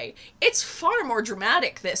away. It's far more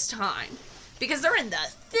dramatic this time, because they're in the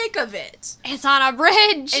thick of it. It's on a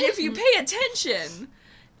bridge. And if you pay attention,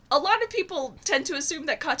 a lot of people tend to assume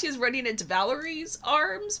that Katya's running into Valerie's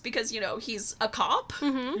arms because, you know, he's a cop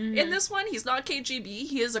in this one. He's not KGB,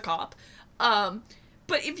 he is a cop.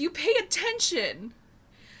 But if you pay attention,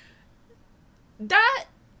 that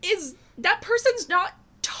person's not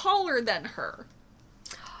taller than her.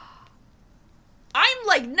 I'm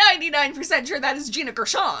like 99% sure that is Gina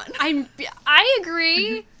Gershon. I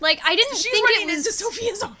agree. Like, I didn't She's think running it was... into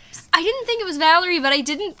Sophia's arms. I didn't think it was Valerie, but I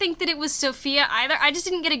didn't think that it was Sophia either. I just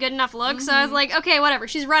didn't get a good enough look, so I was like, okay, whatever.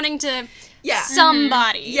 She's running to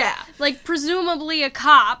somebody. Yeah. Like, presumably a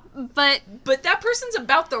cop, but... But that person's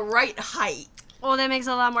about the right height. Well, that makes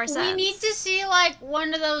a lot more sense. We need to see, like,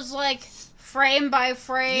 one of those, like, frame by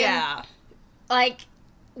frame. Yeah. Like,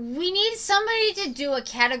 we need somebody to do a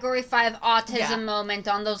Category 5 autism moment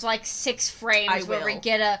on those, like, 6 frames where we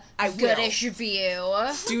get a goodish view.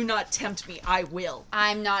 Do not tempt me. I will.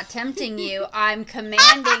 I'm not tempting you. I'm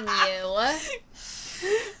commanding you.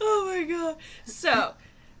 Oh my god. So,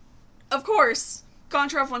 of course,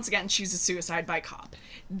 Goncharov once again chooses suicide by cop.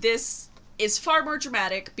 This is far more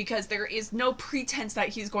dramatic because there is no pretense that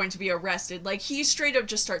he's going to be arrested. Like, he straight up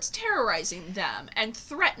just starts terrorizing them and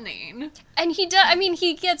threatening. And he does, I mean,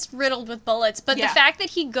 he gets riddled with bullets, but the fact that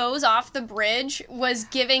he goes off the bridge was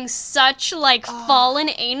giving such, like, fallen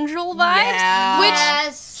angel vibes,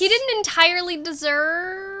 which he didn't entirely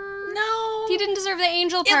deserve. No. He didn't deserve the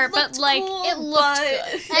angel part, but, like, cool, it looked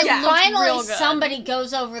good. And finally real good. somebody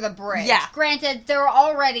goes over the bridge. Yeah. Granted, they're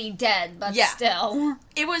already dead, but still.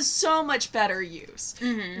 It was so much better use,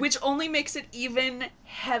 which only makes it even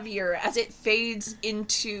heavier as it fades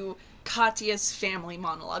into Katya's family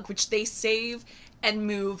monologue, which they save and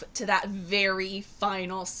move to that very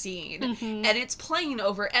final scene. And it's playing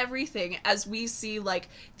over everything as we see, like,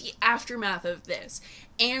 the aftermath of this.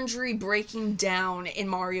 Andrew breaking down in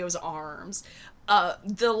Mario's arms.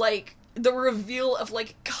 The reveal of,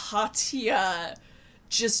 like, Katya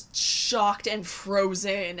just shocked and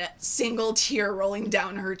frozen, single tear rolling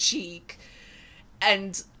down her cheek.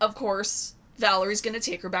 And, of course, Valerie's gonna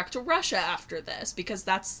take her back to Russia after this, because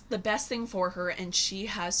that's the best thing for her, and she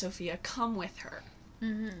has Sophia come with her.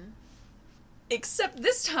 Except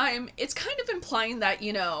this time, it's kind of implying that,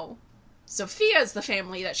 you know, Sophia's the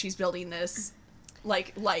family that she's building this,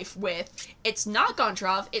 like, life with. It's not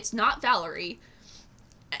Goncharov, it's not Valerie,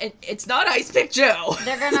 it's not Ice Pick Joe.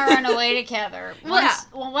 They're gonna run away together.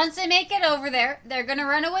 Once they make it over there, they're gonna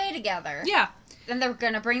run away together. Yeah. And they're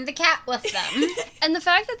gonna bring the cat with them. And the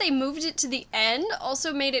fact that they moved it to the end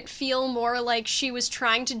also made it feel more like she was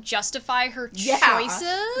trying to justify her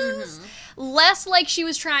choices. Less like she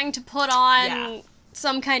was trying to put on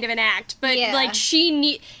some kind of an act. But, like,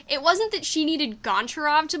 it wasn't that she needed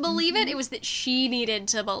Goncharov to believe it was that she needed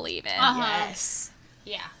to believe it. Yes.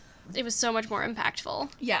 Yeah. It was so much more impactful.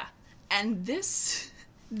 Yeah. And this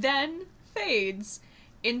then fades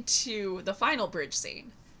into the final bridge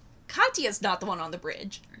scene. Katya's not the one on the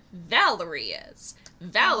bridge. Valerie is.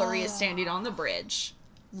 Valerie is standing on the bridge,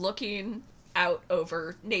 looking out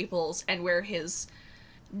over Naples and where his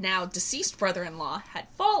now deceased brother-in-law had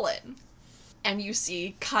fallen. And you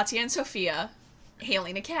see Katya and Sophia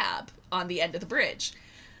hailing a cab on the end of the bridge.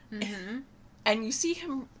 And you see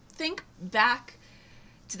him think back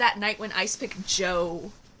to that night when Ice Pick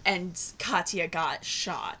Joe and Katya got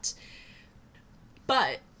shot.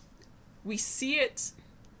 But we see it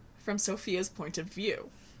from Sophia's point of view.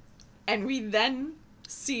 And we then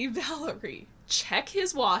see Valerie check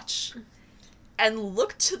his watch and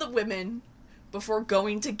look to the women before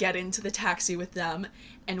going to get into the taxi with them,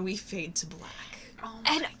 and we fade to black.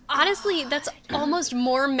 And honestly, that's almost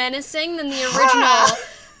more menacing than the original.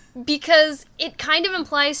 Because it kind of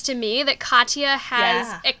implies to me that Katya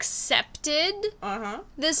has accepted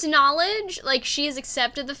this knowledge. Like, she has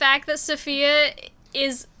accepted the fact that Sophia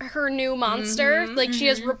is her new monster. Like, she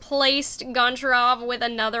has replaced Goncharov with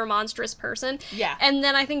another monstrous person. Yeah. And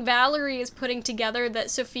then I think Valerie is putting together that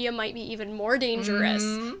Sophia might be even more dangerous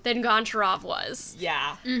than Goncharov was.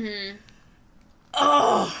 Yeah.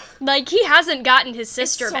 Oh, like, he hasn't gotten his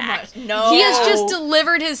sister back. No, he has just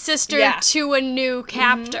delivered his sister to a new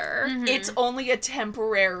captor. It's only a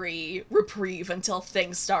temporary reprieve until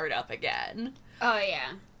things start up again. Oh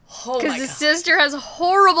yeah, because his sister has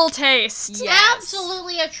horrible taste.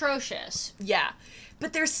 Absolutely atrocious. Yeah,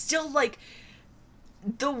 but there's still, like,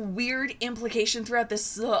 the weird implication throughout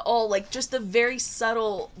this all, like, just the very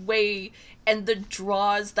subtle way and the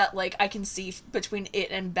draws that, like, I can see between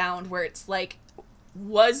it and Bound, where it's like,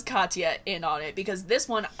 was Katya in on it? Because this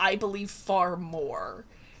one, I believe far more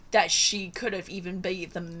that she could have even been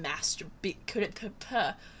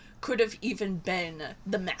the could have even been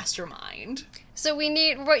the mastermind. So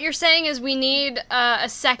what you're saying is we need a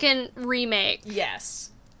second remake.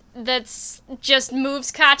 Yes. That's just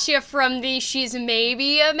moves Katya from the she's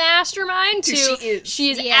maybe a mastermind to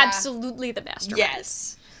she's absolutely the mastermind.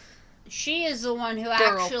 Yes. She is the one who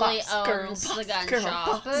actually owns the gun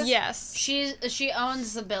shop. Yes. She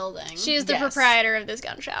owns the building. She is the proprietor of this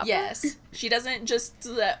gun shop. Yes. She doesn't just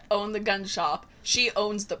own the gun shop. She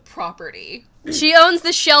owns the property. She owns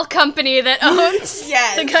the shell company that owns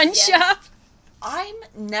the gun shop. I'm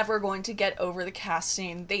never going to get over the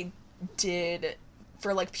casting they did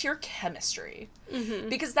for, like, pure chemistry. Mm-hmm.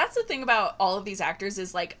 Because that's the thing about all of these actors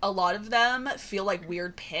is, like, a lot of them feel like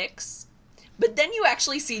weird picks. But then you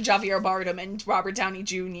actually see Javier Bardem and Robert Downey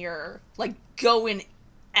Jr., like, going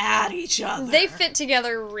at each other. They fit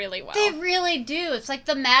together really well. They really do. It's like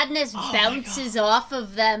the madness bounces off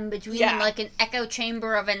of them between, like, an echo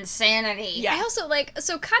chamber of insanity. Yeah. I also, like,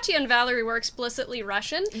 so Katya and Valerie were explicitly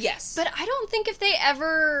Russian. Yes. But I don't think if they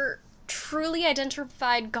ever truly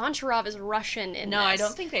identified Goncharov as Russian in this. No, I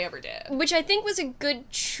don't think they ever did. Which I think was a good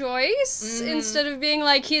choice. Instead of being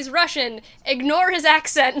like, he's Russian, ignore his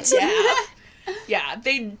accent. Yeah. Yeah,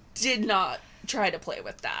 they did not try to play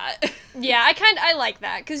with that. Yeah, I like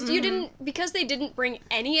that, because they didn't bring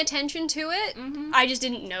any attention to it, I just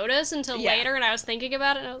didn't notice until later, and I was thinking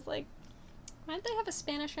about it, and I was like, why didn't they have a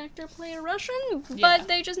Spanish actor play a Russian? Yeah. But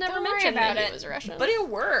they just never mentioned that he was Russian. But it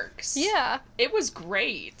works. Yeah. It was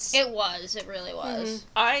great. It really was.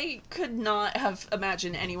 I could not have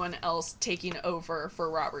imagined anyone else taking over for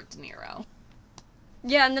Robert De Niro.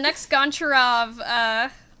 Yeah, and the next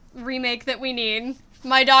Goncharov, remake that we need,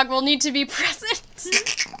 my dog will need to be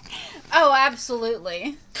present. Oh,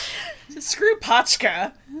 absolutely. Screw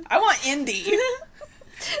Pachka. I want Indy.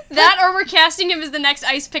 That, or we're casting him as the next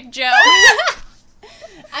Ice Pick Joe.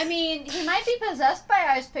 I mean, he might be possessed by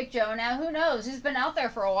Ice Pick Joe now. Who knows? He's been out there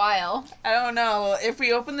for a while. I don't know. If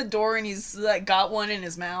we open the door and he's, like, got one in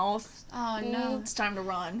his mouth. Oh, no. It's time to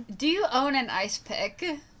run. Do you own an ice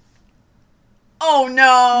pick? Oh,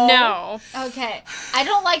 no. No. Okay. I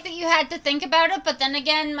don't like that you had to think about it, but then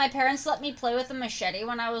again, my parents let me play with a machete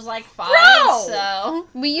when I was, like, 5, so...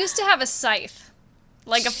 We used to have a scythe.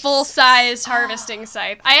 Like a full-sized harvesting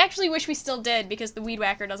scythe. I actually wish we still did, because the weed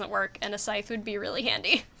whacker doesn't work, and a scythe would be really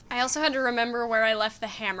handy. I also had to remember where I left the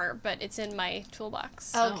hammer, but it's in my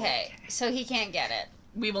toolbox. Okay. So he can't get it.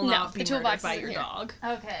 We will not be murdered by your dog.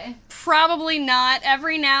 Okay. Probably not.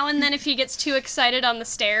 Every now and then, if he gets too excited on the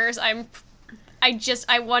stairs, I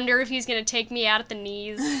wonder if he's gonna take me out at the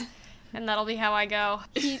knees, and that'll be how I go.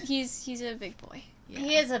 He's a big boy. Yeah.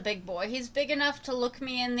 He is a big boy. He's big enough to look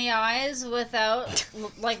me in the eyes without,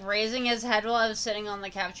 like, raising his head while I was sitting on the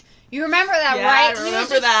couch. You remember that, right? I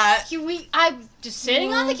remember that. I'm just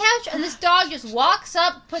sitting on the couch, and this dog just walks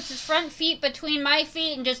up, puts his front feet between my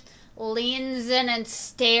feet, and just leans in and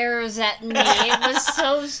stares at me. It was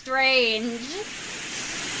so strange.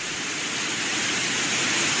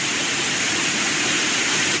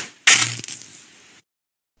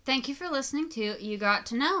 Thank you for listening to You Got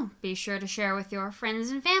to Know. Be sure to share with your friends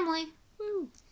and family.